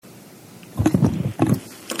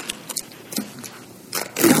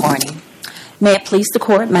morning. May it please the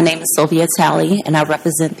Court, my name is Sylvia Talley, and I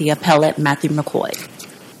represent the appellate Matthew McCoy.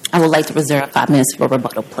 I would like to reserve 5 minutes for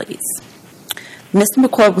rebuttal, please. Mr.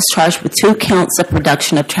 McCoy was charged with 2 counts of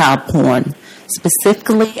production of child porn,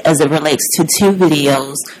 specifically as it relates to 2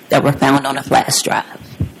 videos that were found on a flash drive.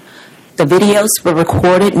 The videos were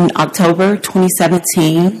recorded in October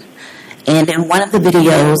 2017, and in one of the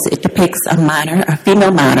videos, it depicts a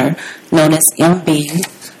female minor, known as MB,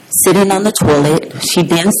 sitting on the toilet. She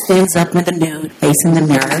then stands up in the nude, facing the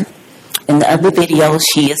mirror. In the other video,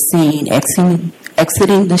 she is seen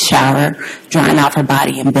exiting the shower, drying off her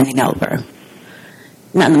body and bending over.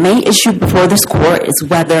 Now, the main issue before this court is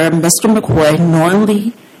whether Mr. McCoy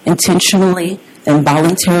knowingly, intentionally, and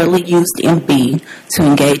voluntarily used MB to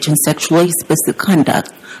engage in sexually explicit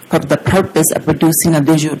conduct for the purpose of producing a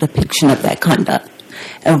visual depiction of that conduct,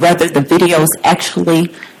 and whether the videos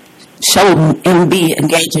actually showed MB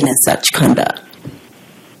engaging in such conduct.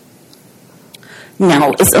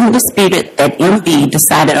 Now, it's undisputed that MB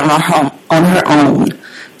decided on her own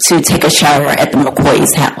to take a shower at the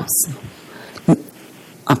McCoy's house.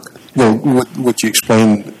 Well, would you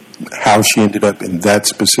explain how she ended up in that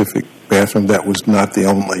specific bathroom? That was not the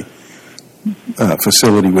only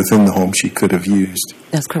facility within the home she could have used.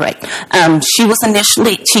 That's correct. She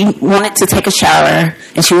wanted to take a shower,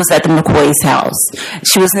 and she was at the McCoy's house.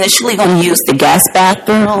 She was initially going to use the guest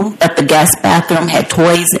bathroom, but the guest bathroom had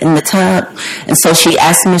toys in the tub, and so she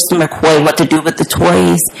asked Mr. McCoy what to do with the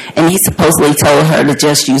toys, and he supposedly told her to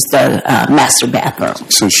just use the master bathroom.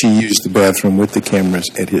 So she used the bathroom with the cameras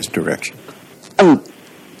at his direction?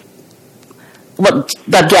 Well,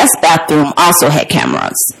 the guest bathroom also had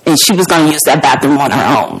cameras, and she was going to use that bathroom on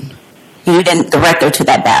her own. He didn't direct her to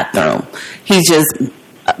that bathroom. He just,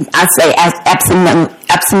 I'd say,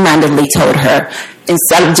 absentmindedly told her,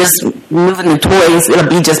 instead of just moving the toys, it'll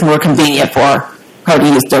be just more convenient for her to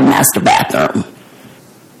use the master bathroom.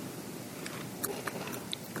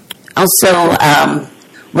 Also,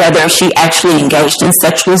 whether she actually engaged in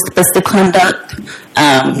sexually explicit conduct,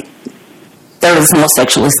 there is no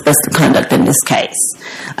sexually explicit conduct in this case,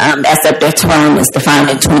 as that term is defined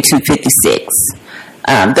in 2256.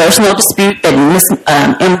 There's no dispute that Ms.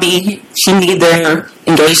 MB, she neither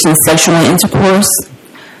engaged in sexual intercourse,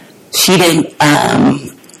 she didn't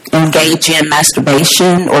engage in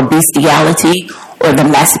masturbation or bestiality or the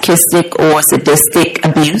masochistic or sadistic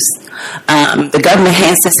abuse. The government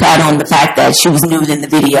hangs its hat on the fact that she was nude in the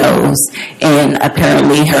videos, and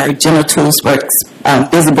apparently her genitals were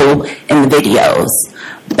visible in the videos.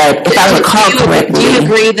 But if I recall correctly, do you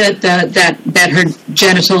agree that her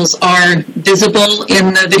genitals are visible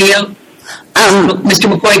in the video? Mr.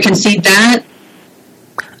 McCoy concede that?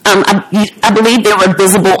 I believe they were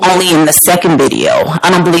visible only in the second video. I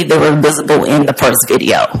don't believe they were visible in the first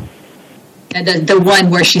video. And the one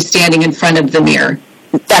where she's standing in front of the mirror?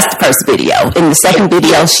 That's the first video. In the second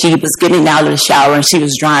video, she was getting out of the shower and she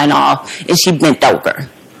was drying off, and she bent over.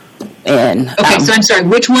 And okay, so I'm sorry.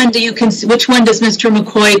 Which one does Mr.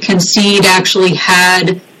 McCoy concede actually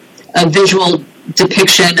had a visual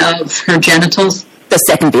depiction of her genitals? The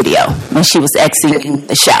second video, when she was exiting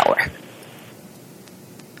the shower.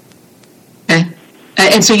 Okay,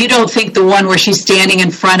 and so you don't think the one where she's standing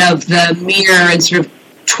in front of the mirror and sort of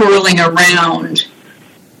twirling around,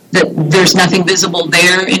 that there's nothing visible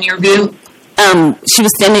there in your view? She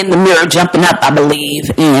was standing in the mirror jumping up, I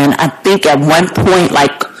believe, and I think at one point,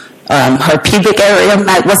 like, her pubic area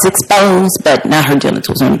was exposed, but not her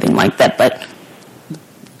genitals or anything like that. But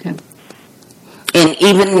okay. And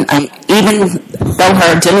even though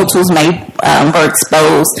her genitals were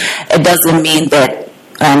exposed, it doesn't mean that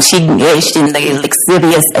she engaged in the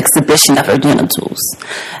lascivious exhibition of her genitals.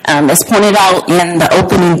 As pointed out in the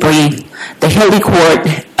opening brief, the Hilly Court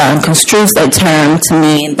construes that term to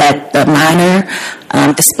mean that the minor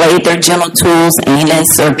displayed their genitals,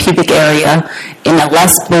 anus, or pubic area in a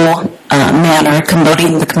lustful manner,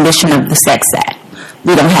 connoting the commission of the sex act.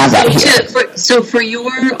 We don't have that here. So for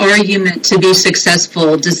your argument to be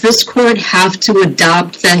successful, does this court have to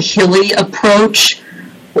adopt the Hilly approach?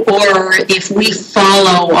 Or if we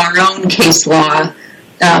follow our own case law,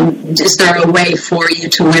 is there a way for you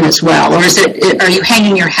to win as well? Or are you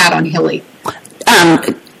hanging your hat on Hilly? No,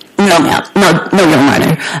 Your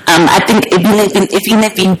Honor. I think even if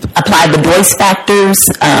you apply the Boyce factors,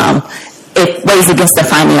 it weighs against the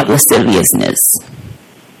finding of lasciviousness.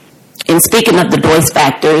 And speaking of the Boyce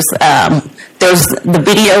factors, there's the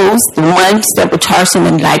videos, the ones that were charged in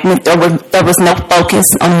the indictment. There was no focus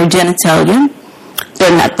on her genitalia.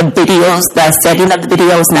 They're not the videos. The setting of the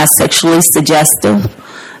video is not sexually suggestive.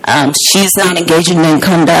 She's not engaging in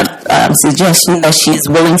conduct suggesting that she's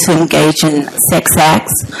willing to engage in sex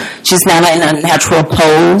acts. She's not in a natural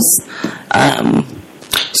pose.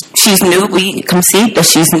 She's nude. We concede that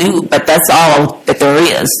she's nude, but that's all that there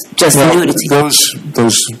is, just nudity.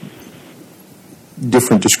 Those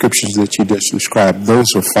different descriptions that you just described,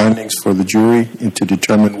 those are findings for the jury and to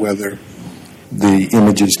determine whether the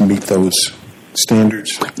images meet those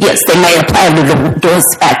standards? Yes, they may apply to those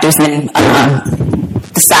factors in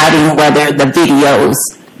deciding whether the videos,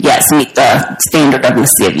 meet the standard of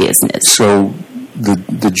lasciviousness. So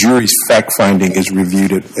the jury's fact-finding is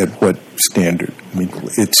reviewed at what standard? I mean,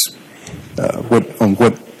 it's on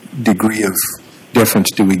what degree of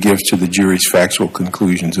deference do we give to the jury's factual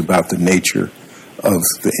conclusions about the nature of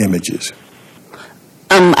the images?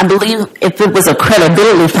 I believe if it was a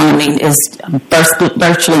credibility finding, it's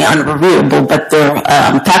virtually unreviewable, but their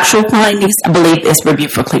factual findings, I believe, is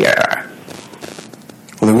reviewed for clear error.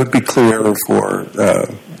 Well, it would be clear error for,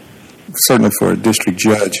 certainly for a district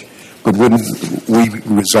judge, but wouldn't we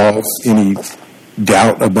resolve any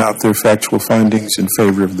doubt about their factual findings in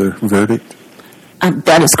favor of the verdict?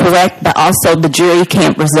 That is correct, but also the jury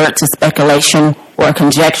can't resort to speculation or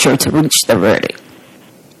conjecture to reach the verdict.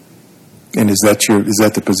 And is that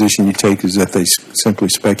the position you take, is that they simply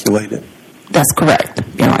speculated? That's correct,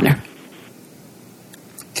 Your Honor.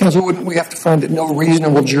 Counsel, wouldn't we have to find that no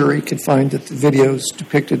reasonable jury could find that the videos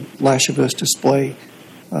depicted lascivious display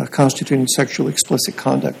constituting sexually explicit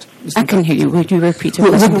conduct? I can hear you. Would you repeat your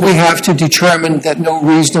question? Wouldn't we have to determine that no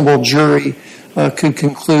reasonable jury could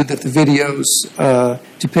conclude that the videos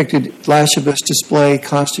depicted lascivious display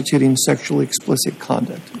constituting sexually explicit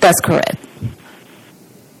conduct? That's correct.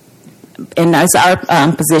 And it's our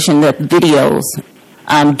position that videos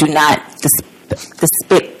do not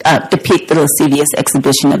depict the lascivious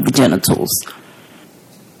exhibition of the genitals.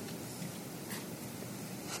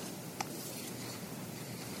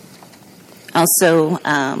 Also,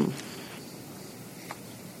 I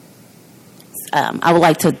would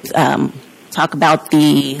like to talk about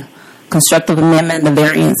the constructive amendment, the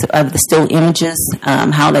variance of the still images,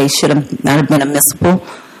 how they should have not have been admissible.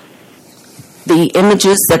 The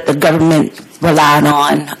images that the government relied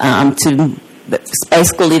on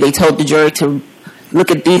basically they told the jury to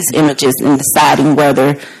look at these images in deciding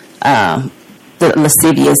whether the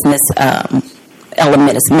lasciviousness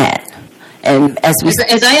element is met. And as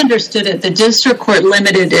I understood it, the district court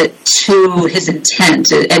limited it to his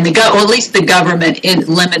intent, and at least the government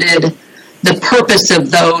limited the purpose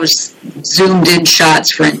of those zoomed-in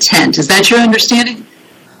shots for intent. Is that your understanding?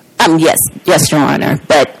 Yes, Your Honor.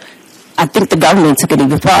 But I think the government took it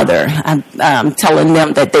even further, telling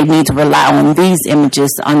them that they need to rely on these images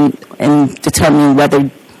in determining whether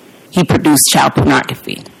he produced child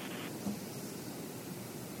pornography.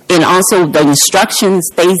 And also the instructions,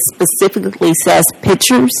 they specifically says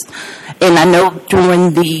pictures. And I know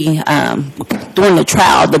during the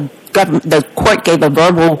trial, the court gave a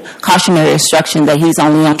verbal cautionary instruction that he's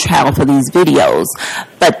only on trial for these videos.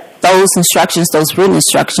 But those instructions, those written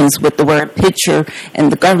instructions with the word picture,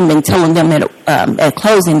 and the government telling them at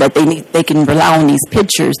closing that they can rely on these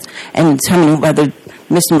pictures and determine whether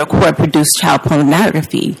Mr. McCoy produced child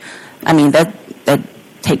pornography. I mean, that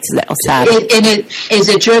takes it outside. Is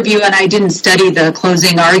it your view, and I didn't study the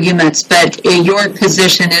closing arguments, but your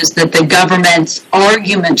position is that the government's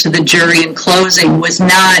argument to the jury in closing was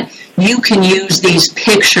not, you can use these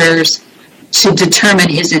pictures to determine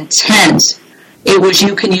his intent. It was,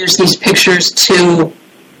 you can use these pictures to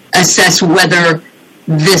assess whether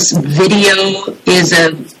this video is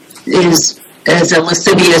a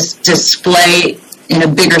lascivious display in a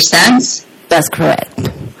bigger sense? That's correct.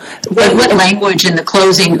 What language in the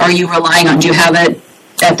closing are you relying on? Do you have it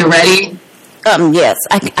at the ready? Yes,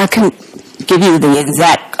 I can give you the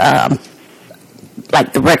exact,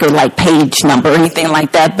 like the record, like page number or anything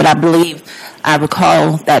like that, but I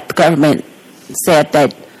recall that the government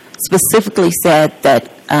specifically said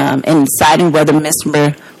that in deciding whether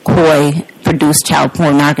Mr. McCoy produced child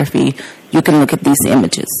pornography, you can look at these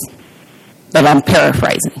images. But I'm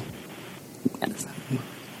paraphrasing.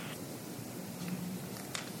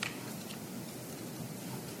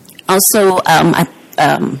 Also,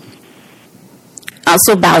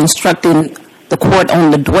 also about instructing the court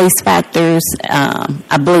on the Joyce factors,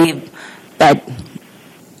 I believe that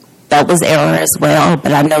was error as well.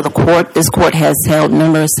 But I know this court has held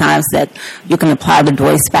numerous times that you can apply the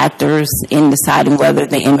Joyce factors in deciding whether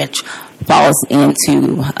the image falls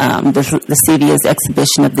into the lascivious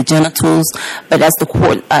exhibition of the genitals. But as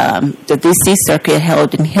the D.C. Circuit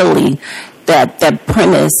held in Hilly, that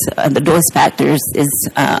premise, the Doyce factors,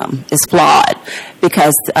 is flawed,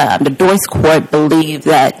 because the Doyce court believed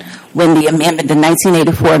that when the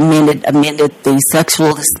 1984 amended the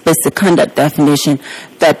sexual explicit conduct definition,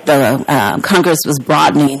 that the Congress was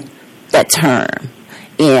broadening that term,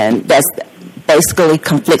 and that's basically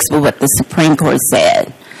conflicts with what the Supreme Court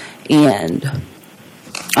said. And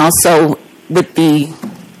also with the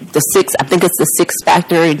sixth, I think it's the sixth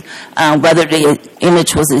factor, whether the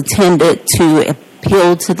image was intended to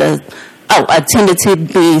appeal to intended to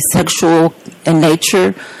be sexual in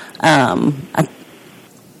nature.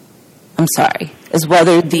 Is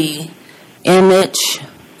whether the image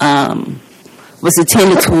was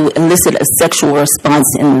intended to elicit a sexual response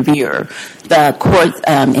in the viewer. The court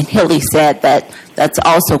in Hilly said that that's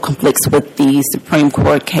also conflicts with the Supreme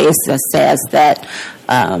Court case that says that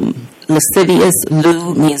lascivious,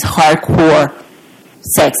 lewd means hardcore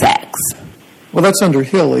sex acts. Well, that's under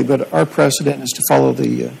Hilly, but our precedent is to follow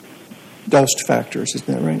the Doyce factors, isn't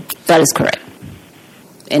that right? That is correct.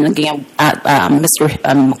 And again, Mr.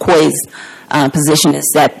 McCoy's position is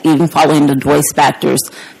that even following the Doyce factors,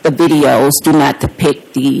 the videos do not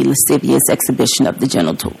depict the lascivious exhibition of the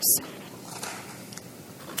genitals.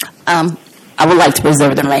 I would like to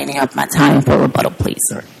preserve the remaining of my time for rebuttal, please.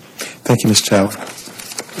 All right. Thank you, Ms. Talbot.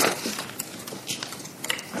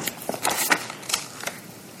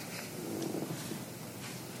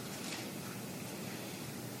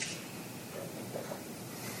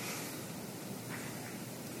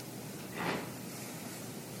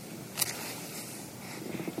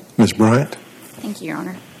 Ms. Bryant. Thank you, Your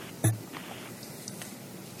Honor.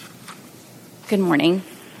 Good morning,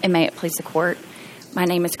 and may it please the Court. My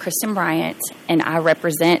name is Kristen Bryant, and I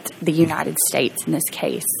represent the United States in this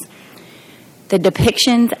case. The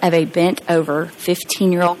depictions of a bent-over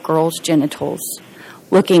 15-year-old girl's genitals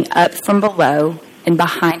looking up from below and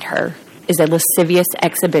behind her is a lascivious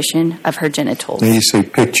exhibition of her genitals. When you say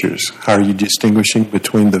pictures, how are you distinguishing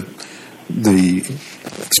between the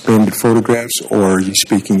expanded photographs, or are you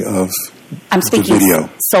speaking of I'm speaking the video?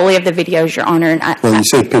 Solely of the videos, Your Honor. And you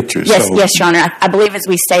say pictures. Yes, Your Honor. I believe, as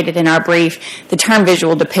we stated in our brief, the term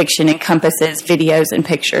visual depiction encompasses videos and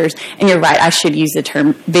pictures. And you're right, I should use the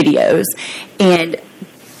term videos. And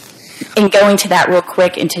in going to that real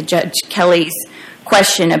quick, into Judge Kelly's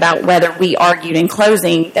question about whether we argued in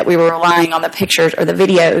closing that we were relying on the pictures or the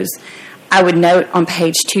videos, I would note on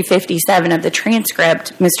page 257 of the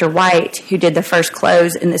transcript, Mr. White, who did the first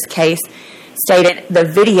close in this case, stated the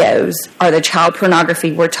videos are the child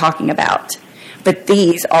pornography we're talking about, but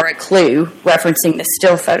these are a clue referencing the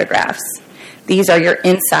still photographs. These are your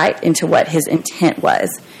insight into what his intent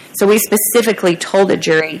was. So we specifically told the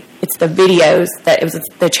jury it's the videos that it was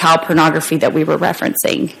the child pornography that we were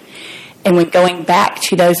referencing. And when going back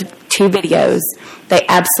to those two videos, they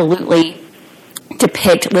absolutely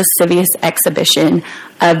depict lascivious exhibition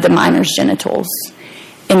of the minor's genitals.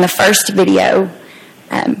 In the first video,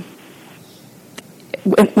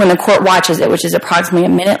 when the court watches it, which is approximately a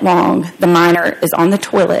minute long, the minor is on the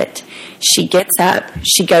toilet. She gets up,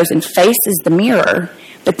 she goes and faces the mirror,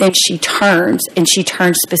 but then she turns, and she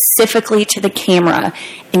turns specifically to the camera,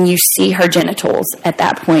 and you see her genitals at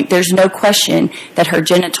that point. There's no question that her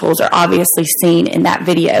genitals are obviously seen in that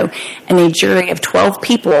video. And a jury of 12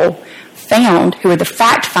 people found, who are the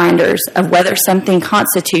fact finders of whether something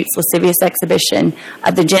constitutes lascivious exhibition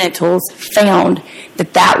of the genitals, found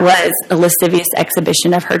that that was a lascivious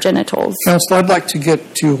exhibition of her genitals. Counsel, I'd like to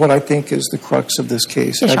get to what I think is the crux of this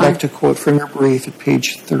case. Yes, I'd like to quote from your brief at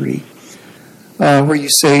page 30, where you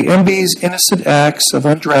say, MB's innocent acts of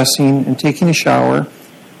undressing and taking a shower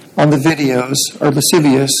on the videos are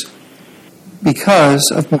lascivious because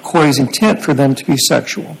of McCoy's intent for them to be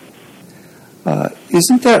sexual.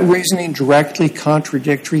 Isn't that reasoning directly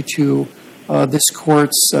contradictory to this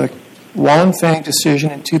court's Wallenfang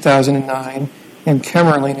decision in 2009 and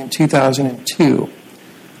Kemmerling in 2002?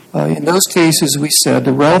 In those cases, we said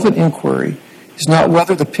the relevant inquiry is not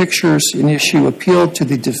whether the pictures in issue appealed to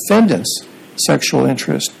the defendant's sexual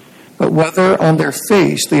interest, but whether on their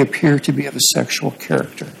face they appear to be of a sexual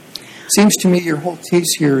character. It seems to me your whole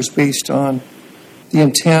case here is based on the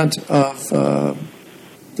intent of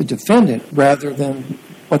the defendant rather than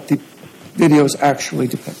what the videos actually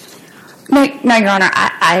depict. No, Your Honor,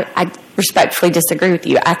 I respectfully disagree with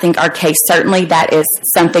you. I think our case, certainly that is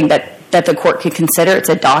something that the court could consider. It's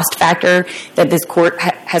a Doyce factor that this court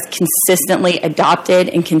has consistently adopted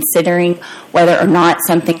in considering whether or not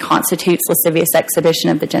something constitutes lascivious exhibition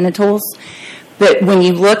of the genitals. But when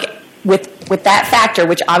you look with that factor,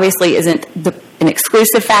 which obviously isn't an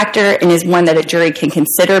exclusive factor and is one that a jury can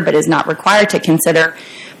consider but is not required to consider,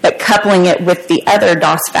 but coupling it with the other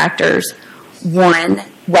Doyce factors, One,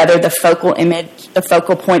 whether the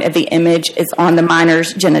focal point of the image is on the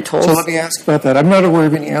minor's genitals. So let me ask about that. I'm not aware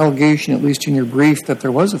of any allegation, at least in your brief, that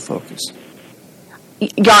there was a focus.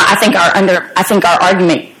 I think our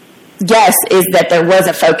argument, yes, is that there was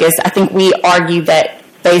a focus. I think we argue that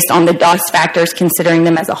based on the DOS factors, considering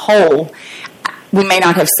them as a whole, we may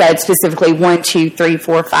not have said specifically 1, 2, 3,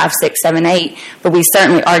 4, 5, 6, 7, 8, but we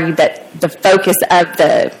certainly argue that the focus of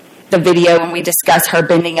the video, when we discuss her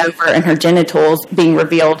bending over and her genitals being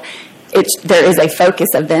revealed, there is a focus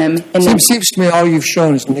of them. And it seems to me all you've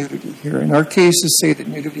shown is nudity here, and our cases say that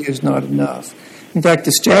nudity is not enough. In fact,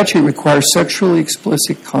 the statute requires sexually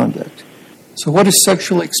explicit conduct. So what is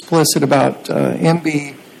sexually explicit about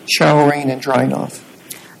MB showering and drying off?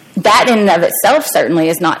 That in and of itself certainly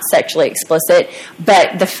is not sexually explicit,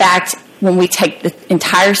 but the fact, when we take the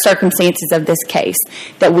entire circumstances of this case,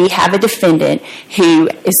 that we have a defendant who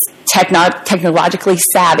is technologically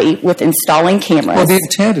savvy with installing cameras. Well, the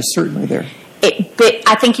intent is certainly there. But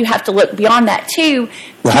I think you have to look beyond that, too.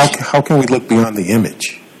 Well, how can we look beyond the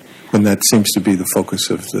image when that seems to be the focus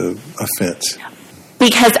of the offense?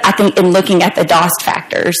 Because I think in looking at the DOS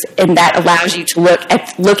factors, and that allows you to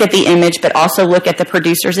look at the image, but also look at the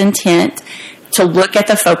producer's intent, to look at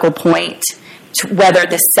the focal point, to whether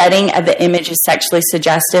the setting of the image is sexually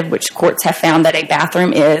suggestive, which courts have found that a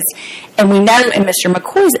bathroom is. And we know in Mr.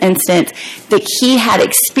 McCoy's instance that he had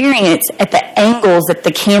experience at the angles that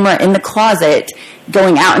the camera in the closet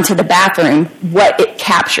going out into the bathroom, what it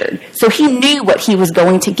captured. So he knew what he was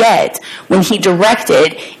going to get when he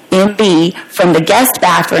directed MB from the guest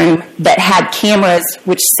bathroom that had cameras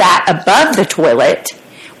which sat above the toilet,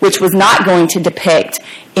 which was not going to depict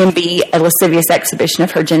MB a lascivious exhibition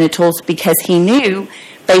of her genitals, because he knew,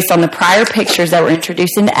 based on the prior pictures that were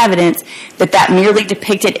introduced into evidence, that merely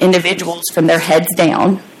depicted individuals from their heads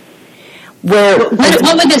down. What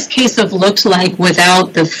would this case have looked like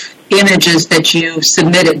without the images that you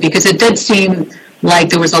submitted? Because it did seem like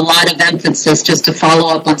there was a lot of emphasis, just to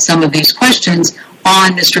follow up on some of these questions,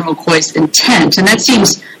 on Mr. McCoy's intent. And that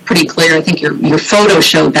seems pretty clear. I think your photo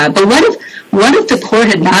showed that. But what if the court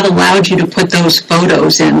had not allowed you to put those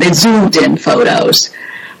photos in, the zoomed-in photos?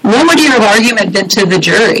 What would your argument been to the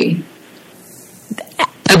jury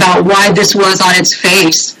about why this was on its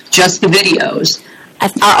face, just the videos?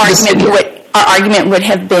 Our argument would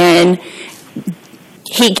have been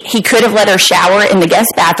he could have let her shower in the guest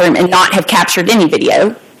bathroom and not have captured any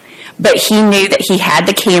video, but he knew that he had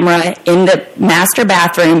the camera in the master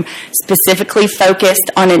bathroom specifically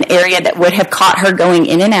focused on an area that would have caught her going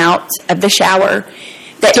in and out of the shower.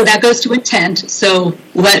 So that goes to intent. So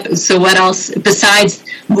what else, besides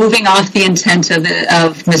moving off the intent of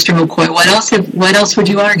Mr. McCoy, what else would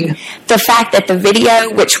you argue? The fact that the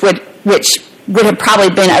video, which would have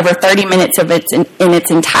probably been over 30 minutes of it in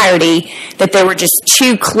its entirety, that there were just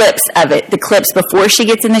 2 clips of it, the clips before she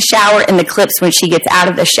gets in the shower and the clips when she gets out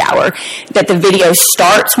of the shower, that the video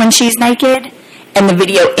starts when she's naked and the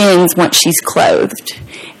video ends once she's clothed.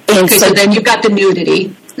 And okay, so then you've got the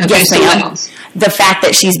nudity. Okay, yes, so what else? The fact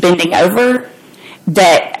that she's bending over,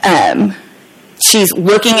 that she's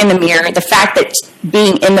looking in the mirror, the fact that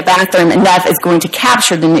being in the bathroom enough is going to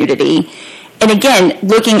capture the nudity. And again,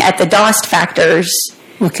 looking at the DOS factors.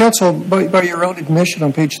 Well, counsel, by your own admission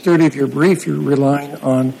on page 30 of your brief, you're relying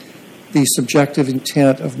on the subjective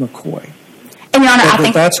intent of McCoy. And Your Honor, I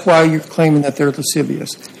think that's why you're claiming that they're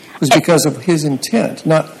lascivious. It was because of his intent,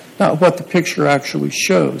 not what the picture actually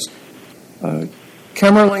shows.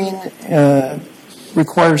 Kemmerling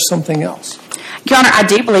requires something else. Your Honor, I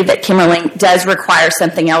do believe that Kemmerling does require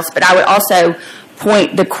something else, but I would also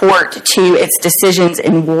point the court to its decisions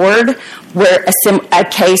in Ward, where a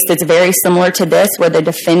case that's very similar to this, where the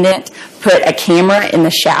defendant put a camera in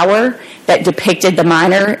the shower that depicted the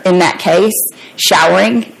minor in that case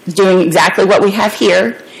showering, doing exactly what we have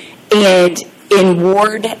here. And in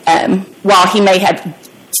Ward, while he may have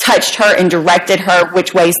touched her and directed her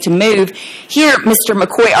which ways to move, here Mr.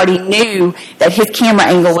 McCoy already knew that his camera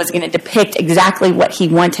angle was going to depict exactly what he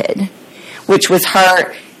wanted, which was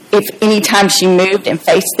her, if any time she moved and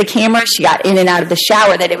faced the camera, she got in and out of the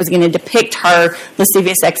shower, that it was going to depict her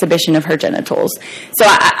lascivious exhibition of her genitals. So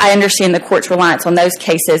I understand the court's reliance on those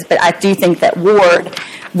cases, but I do think that Ward,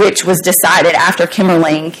 which was decided after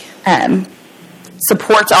Kemmerling,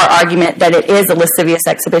 supports our argument that it is a lascivious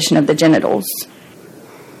exhibition of the genitals.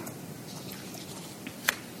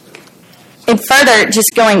 And further, just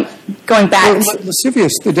going back... Well,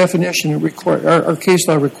 lascivious, the definition, our case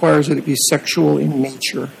law requires that it be sexual in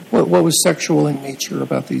nature. What was sexual in nature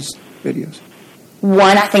about these videos?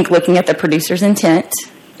 One, I think looking at the producer's intent,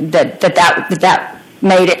 that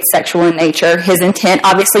made it sexual in nature. His intent,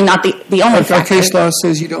 obviously not the only factor. Our case law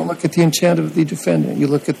says you don't look at the intent of the defendant. You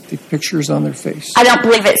look at the pictures on their face. I don't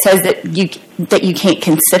believe it says that you can't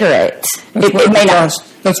consider it. It may not.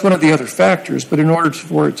 That's one of the other factors, but in order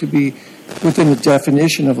for it to be within the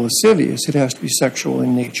definition of lascivious, it has to be sexual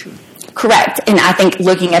in nature. Correct. And I think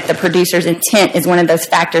looking at the producer's intent is one of those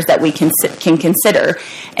factors that we can consider.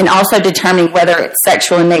 And also determining whether it's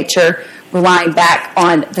sexual in nature, relying back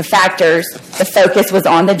on the factors. The focus was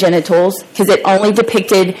on the genitals because it only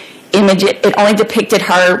depicted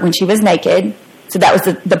her when she was naked. So that was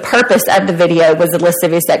the purpose of the video, was a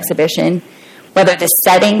lascivious exhibition. Whether the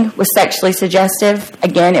setting was sexually suggestive,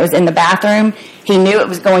 again, it was in the bathroom. He knew it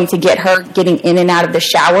was going to get her getting in and out of the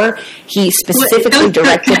shower. He specifically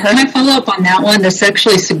directed her. Can I follow up on that one, the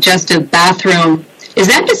sexually suggestive bathroom? Is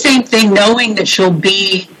that the same thing, knowing that she'll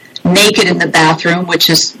be naked in the bathroom, which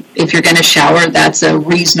is, if you're going to shower, that's a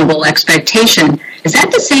reasonable expectation. Is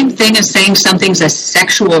that the same thing as saying something's a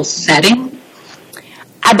sexual setting?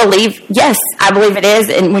 I believe it is.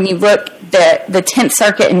 And when you look, the 10th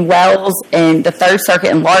Circuit in Wells and the 3rd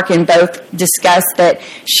Circuit in Larkin both discuss that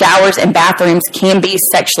showers and bathrooms can be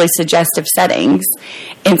sexually suggestive settings.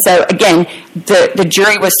 And so, again, the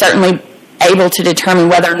jury was certainly able to determine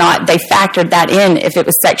whether or not they factored that in, if it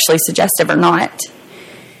was sexually suggestive or not.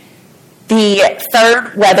 The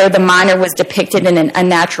third, whether the minor was depicted in an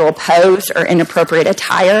unnatural pose or inappropriate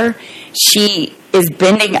attire. She is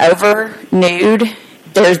bending over nude.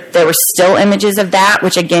 There were still images of that,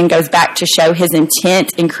 which again goes back to show his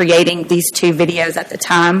intent in creating these two videos at the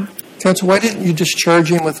time. Counsel, why didn't you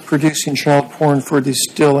discharge him with producing child porn for the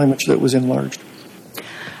still image that was enlarged?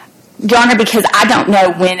 Your Honor, because I don't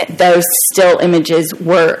know when those still images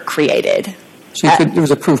were created. So it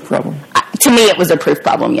was a proof problem? To me, it was a proof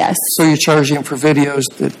problem, yes. So you charged him for videos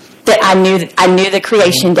that I knew the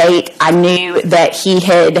creation date. I knew that he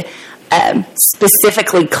had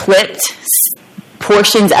specifically clipped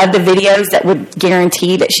portions of the videos that would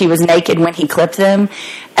guarantee that she was naked when he clipped them.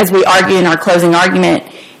 As we argue in our closing argument,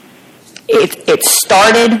 it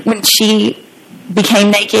started when she became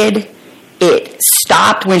naked. It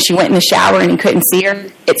stopped when she went in the shower and he couldn't see her.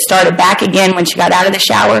 It started back again when she got out of the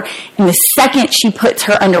shower. And the second she puts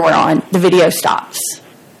her underwear on, the video stops.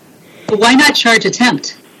 But why not charge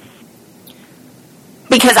attempt?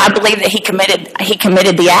 Because I believe that he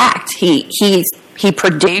committed the act. He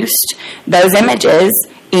produced those images,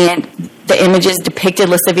 and the images depicted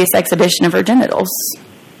lascivious exhibition of her genitals.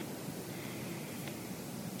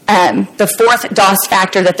 The fourth DOS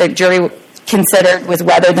factor that the jury considered was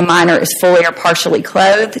whether the minor is fully or partially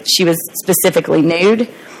clothed. She was specifically nude.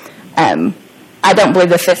 I don't believe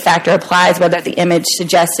the fifth factor applies, whether the image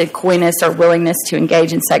suggested coyness or willingness to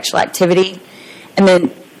engage in sexual activity. And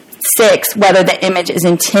then 6, whether the image is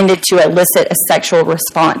intended to elicit a sexual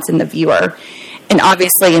response in the viewer. And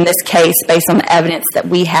obviously in this case, based on the evidence that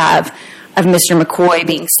we have of Mr. McCoy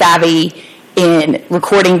being savvy in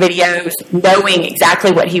recording videos, knowing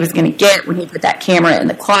exactly what he was going to get when he put that camera in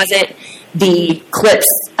the closet, the clips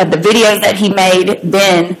of the videos that he made,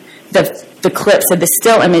 then the clips of the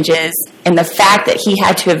still images, and the fact that he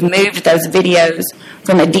had to have moved those videos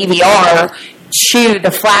from a DVR to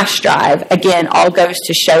the flash drive, again, all goes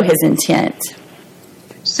to show his intent.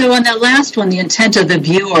 So on that last one, the intent of the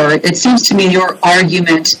viewer, it seems to me your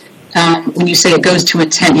argument, when you say it goes to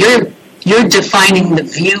intent, you're defining the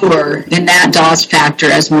viewer in that DOS factor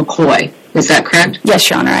as McCoy. Is that correct? Yes,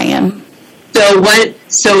 Your Honor, I am.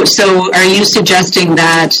 So are you suggesting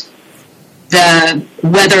that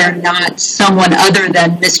whether or not someone other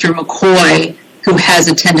than Mr. McCoy, who has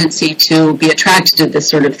a tendency to be attracted to this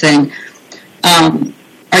sort of thing,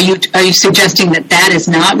 are you suggesting that is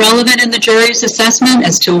not relevant in the jury's assessment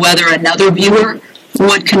as to whether another viewer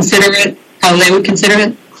would consider it, how they would consider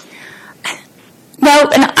it? No,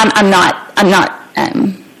 and I'm not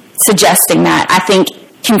suggesting that. I think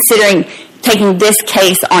taking this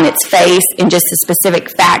case on its face and just the specific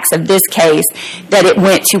facts of this case, that it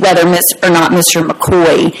went to whether or not Mr.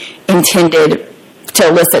 McCoy intended to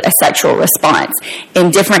elicit a sexual response. In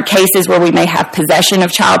different cases where we may have possession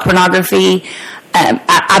of child pornography,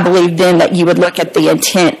 I believe then that you would look at the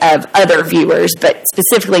intent of other viewers, but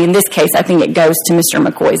specifically in this case, I think it goes to Mr.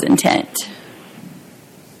 McCoy's intent.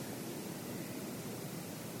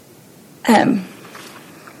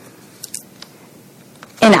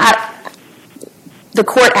 The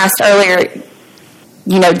court asked earlier,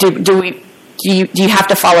 do you have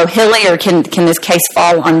to follow Hilly, or can this case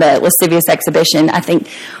fall on the lascivious exhibition? I think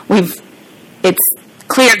it's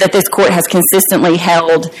clear that this court has consistently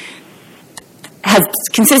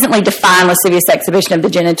defined lascivious exhibition of the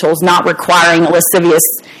genitals, not requiring a lascivious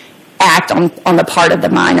act on the part of the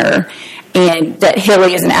minor, and that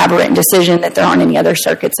Hilly is an aberrant decision, that there aren't any other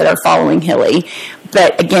circuits that are following Hilly.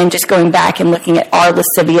 But again, just going back and looking at our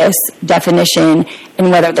lascivious definition and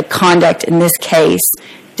whether the conduct in this case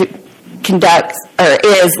conducts or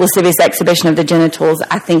is lascivious exhibition of the genitals,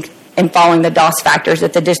 I think in following the DOS factors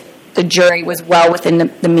that the jury was well within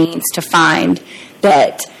the means to find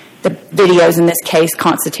that the videos in this case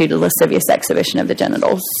constitute a lascivious exhibition of the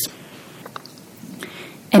genitals.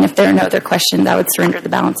 And if there are no other questions, I would surrender the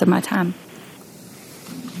balance of my time.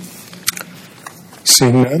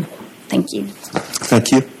 Seeing none. Thank you.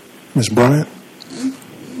 Thank you. Ms. Bryant?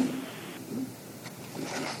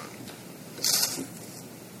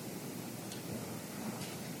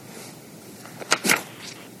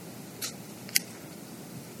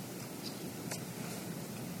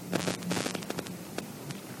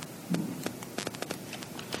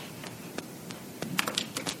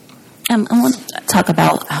 I want to talk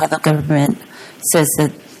about how the government says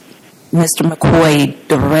that Mr. McCoy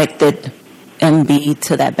directed MB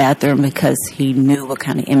to that bathroom because he knew what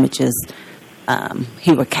kind of images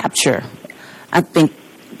he would capture. I think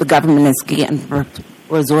the government is again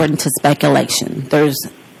resorting to speculation. There's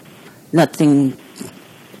nothing,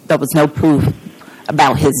 there was no proof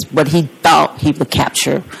about what he thought he would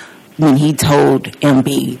capture when he told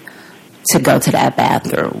MB to go to that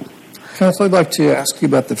bathroom. Counsel, I'd like to ask you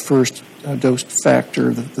about the first dosed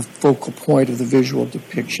factor, the focal point of the visual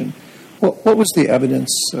depiction. What was the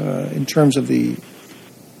evidence in terms of the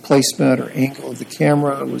placement or angle of the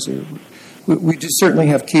camera? We certainly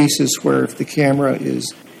have cases where if the camera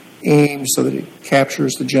is aimed so that it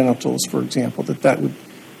captures the genitals, for example, that would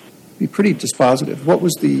be pretty dispositive. What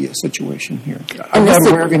was the situation here? I'm not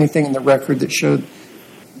aware of anything in the record that showed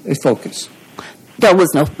a focus. There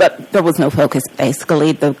was no focus,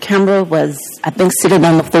 basically. The camera was, I think, sitting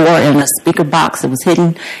on the floor in a speaker box. It was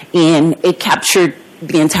hidden, and it captured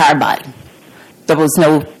the entire body. There was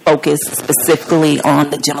no focus specifically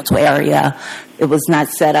on the genital area. It was not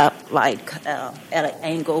set up like at an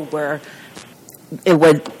angle where it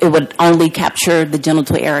would only capture the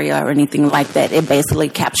genital area or anything like that. It basically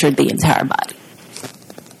captured the entire body.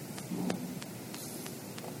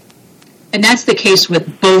 And that's the case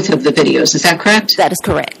with both of the videos, is that correct? That is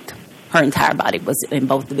correct. Her entire body was in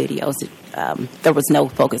both the videos. There was no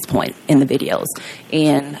focus point in the videos.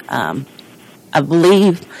 And I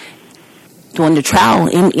believe during the trial,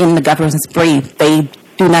 in the government's brief, they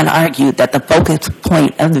do not argue that the focus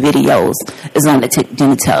point of the videos is on the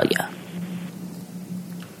genitalia.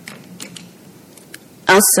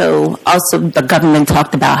 Also, the government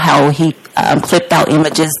talked about how he clipped out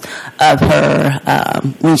images of her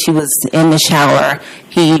when she was in the shower.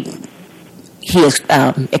 He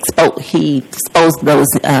exposed those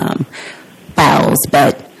files,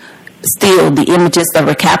 but still, the images that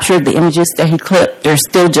were captured, the images that he clipped, they're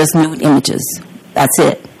still just nude images. That's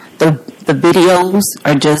it. The videos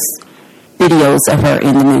are just videos of her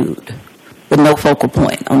in the nude, with no focal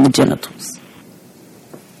point on the genitals.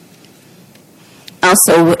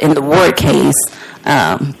 Also, in the Ward case,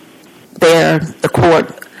 the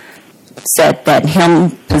court said that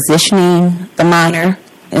him positioning the minor,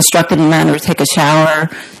 instructing the minor to take a shower,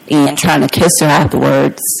 and trying to kiss her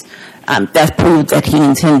afterwards, that proved that he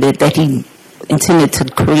intended to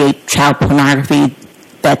create child pornography,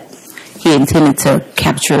 that he intended to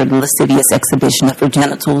capture the lascivious exhibition of her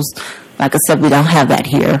genitals. Like I said, we don't have that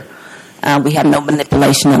here. We have no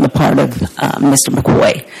manipulation on the part of Mr.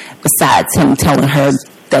 McCoy, besides him telling her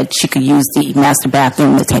that she could use the master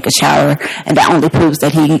bathroom to take a shower, and that only proves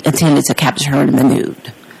that he intended to capture her in the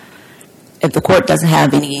nude. If the court doesn't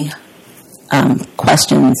have any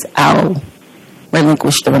questions, I'll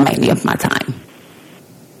relinquish the remainder of my time.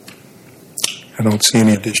 I don't see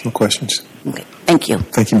any additional questions. Okay, thank you.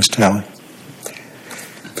 Thank you, Ms. Talley.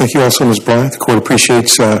 Thank you also, Ms. Bryant. The court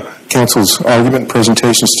appreciates counsel's argument and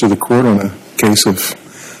presentations to the court on a case of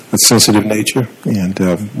sensitive nature, and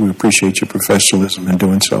we appreciate your professionalism in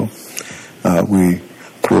doing so. We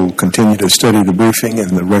will continue to study the briefing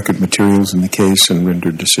and the record materials in the case and render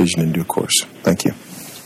a decision in due course. Thank you.